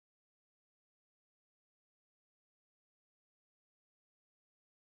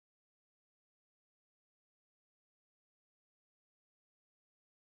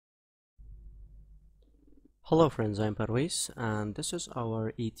Hello friends, I'm Parvez and this is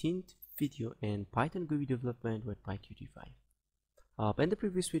our 18th video in Python GUI development with PyQt5. In the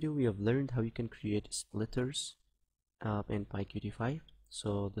previous video we have learned how you can create splitters in PyQt5.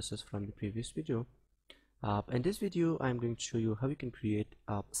 So this is from the previous video. In this video I'm going to show you how you can create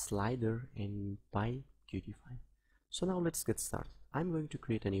a slider in PyQt5. So now let's get started. I'm going to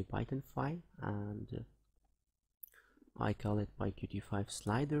create a new Python file and I call it PyQt5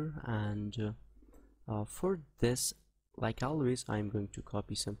 slider, and for this, like always, I'm going to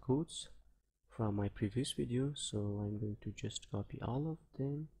copy some codes from my previous video. So I'm going to just copy all of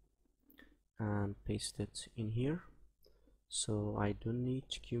them and paste it in here. So I don't need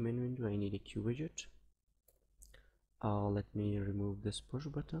QMain window, I need a Q widget. Let me remove this push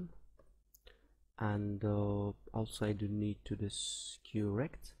button, and also I don't need to this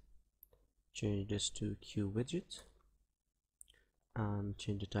QRect. Change this to Q widget and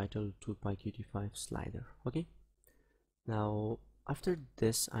change the title to PyQt5 slider. Okay, now after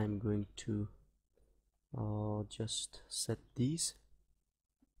this I'm going to just set these.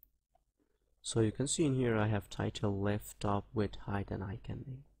 So you can see in here I have title, left, top, width, height, and icon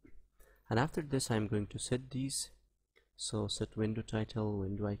name. And after this I'm going to set these. So set window title,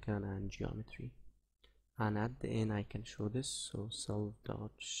 window icon, and geometry. And at the end I can show this. So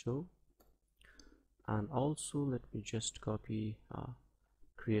self.show. And also let me just copy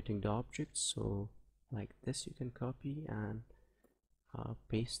creating the objects. So like this you can copy and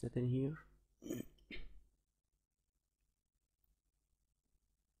paste it in here.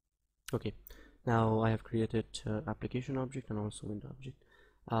 Okay, now I have created application object and also window object.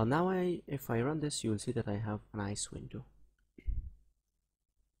 Now if I run this, you will see that I have a nice window.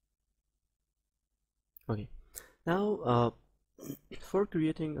 Okay, now for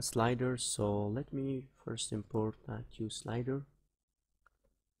creating a slider, so let me first import a QSlider.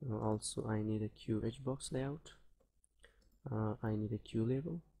 Also I need a QHbox layout. I need a Q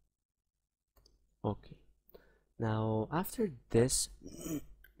label. Okay, now after this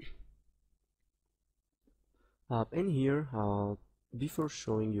in here, before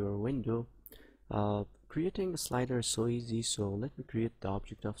showing your window, creating a slider is so easy. So let me create the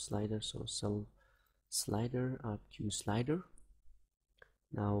object of slider. So self slider QSlider.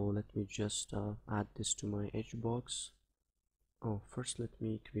 Now let me just add this to my HBox. First let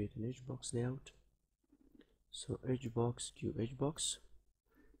me create an HBox layout. So HBox QHbox.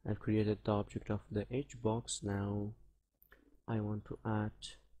 I've created the object of the HBox. Now I want to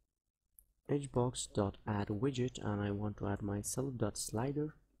add HBox.add widget, and I want to add my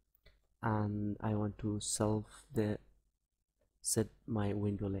self.slider, and I want to set my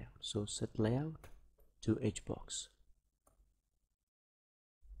window layout. So set layout to HBox.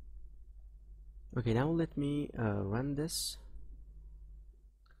 Okay, now let me run this,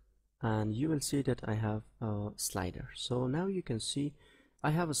 and you will see that I have a slider. So now you can see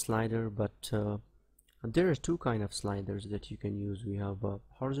I have a slider, but there are two kind of sliders that you can use. We have a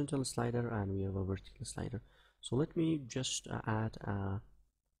horizontal slider and we have a vertical slider. So let me just add a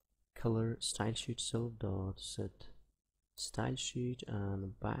color style sheet. Self.set style sheet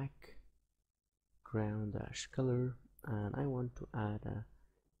and background dash color, and I want to add a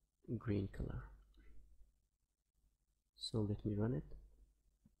green color. So let me run it.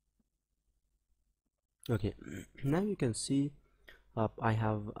 Okay, now you can see I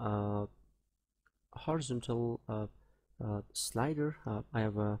have a horizontal slider. I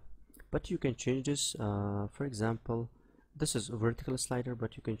have a, but you can change this. For example, this is a vertical slider,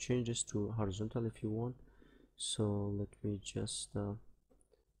 but you can change this to horizontal if you want. So let me just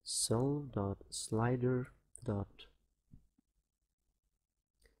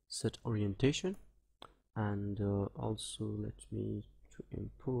self.slider.set orientation, and also let me to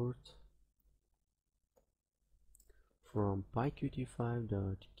import from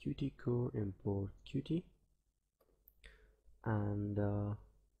PyQt5.qtcore import qt, and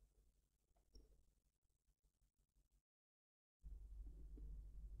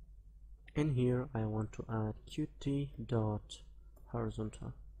in here I want to add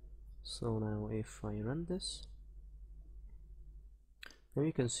qt.horizontal. So now if I run this, now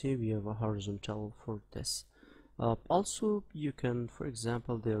you can see we have a horizontal for this. Also you can, for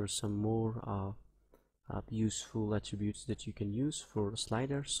example, there are some more useful attributes that you can use for a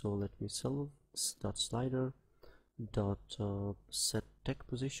slider. So let me self.slider.set text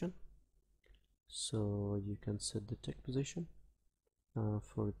position. So you can set the text position.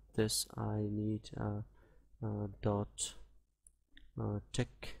 For this I need text.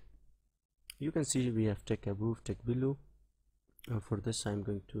 You can see we have text above, text below. For this I'm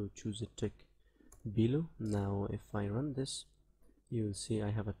going to choose a text below. Now if I run this, you will see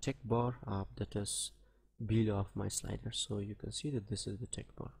I have a text bar that is below of my slider. So you can see that this is the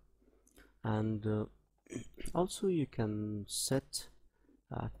tick bar. And also you can set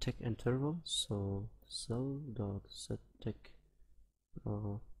tick interval. So cell dot set tick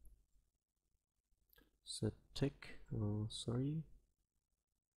dot set tick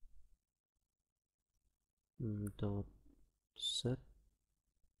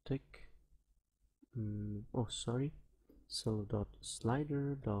cell dot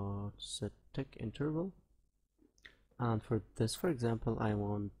slider dot set tick interval. And for this, for example, I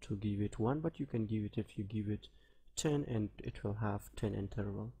want to give it 1, but you can give it, if you give it 10, and it will have 10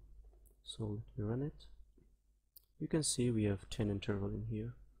 interval. So let me run it. You can see we have 10 interval in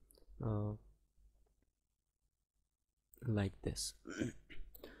here, like this.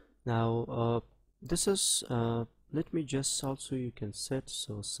 Now this is let me just also, you can set,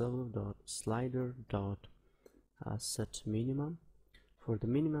 so cell dot slider dot set minimum. For the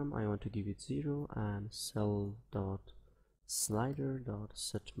minimum I want to give it 0, and cell dot slider dot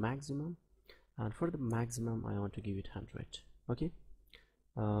set maximum, and for the maximum I want to give it 100. Okay,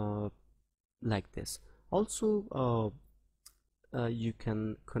 like this. Also you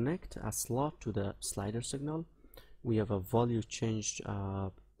can connect a slot to the slider signal. We have a value changed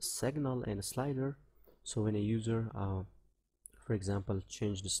signal in a slider, so when a user for example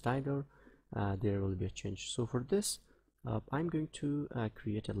change the slider, there will be a change. So for this I'm going to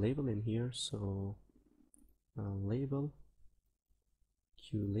create a label in here. So label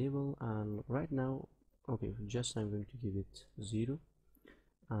Q label, and right now, okay, just I'm going to give it 0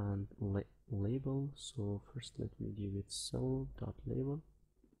 and label. So first let me give it cell dot label,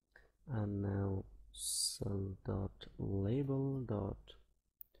 and now cell dot label dot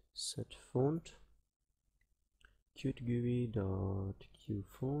set font Qt GUI dot Q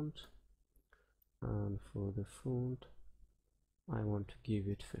font, and for the font I want to give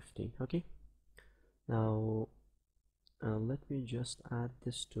it 15. Okay, now let me just add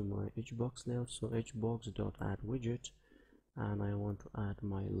this to my hbox layout. So hbox dot add widget, and I want to add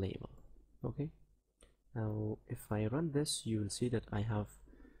my label. Okay, now if I run this, you will see that I have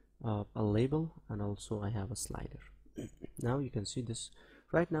a label, and also I have a slider. Now you can see this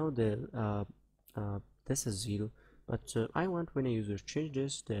right now, the this is 0, but I want when a user change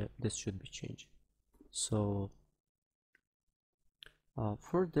this, this should be changed. So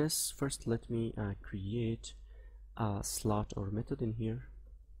for this, first let me create a slot or method in here,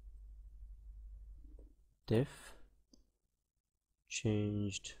 def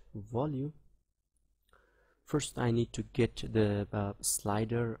changed value. First I need to get the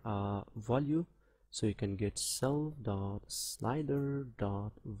slider value, so you can get cell dot slider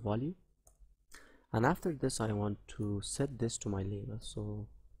dot value, and after this I want to set this to my label. So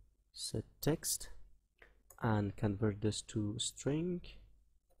set text and convert this to string.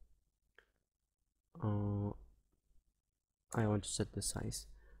 I want to set the size.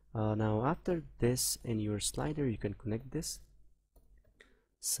 Now after this, in your slider you can connect this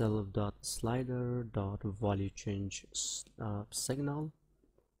cell dot slider dot value change signal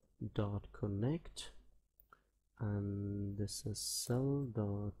dot connect, and this is cell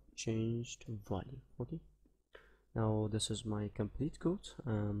dot changed value. Okay, now this is my complete code,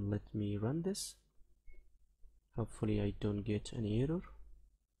 and let me run this. Hopefully I don't get any error.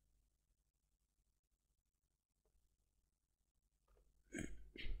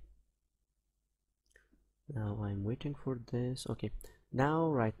 Now I'm waiting for this. Okay, now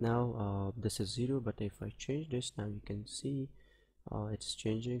right now this is 0, but if I change this, now you can see it's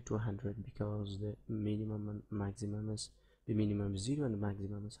changing to 100, because the minimum and maximum is, the minimum is 0 and the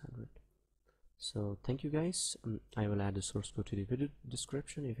maximum is 100. So thank you guys. I will add the source code to the video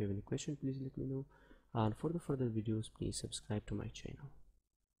description. If you have any question, please let me know, and for the further videos please subscribe to my channel.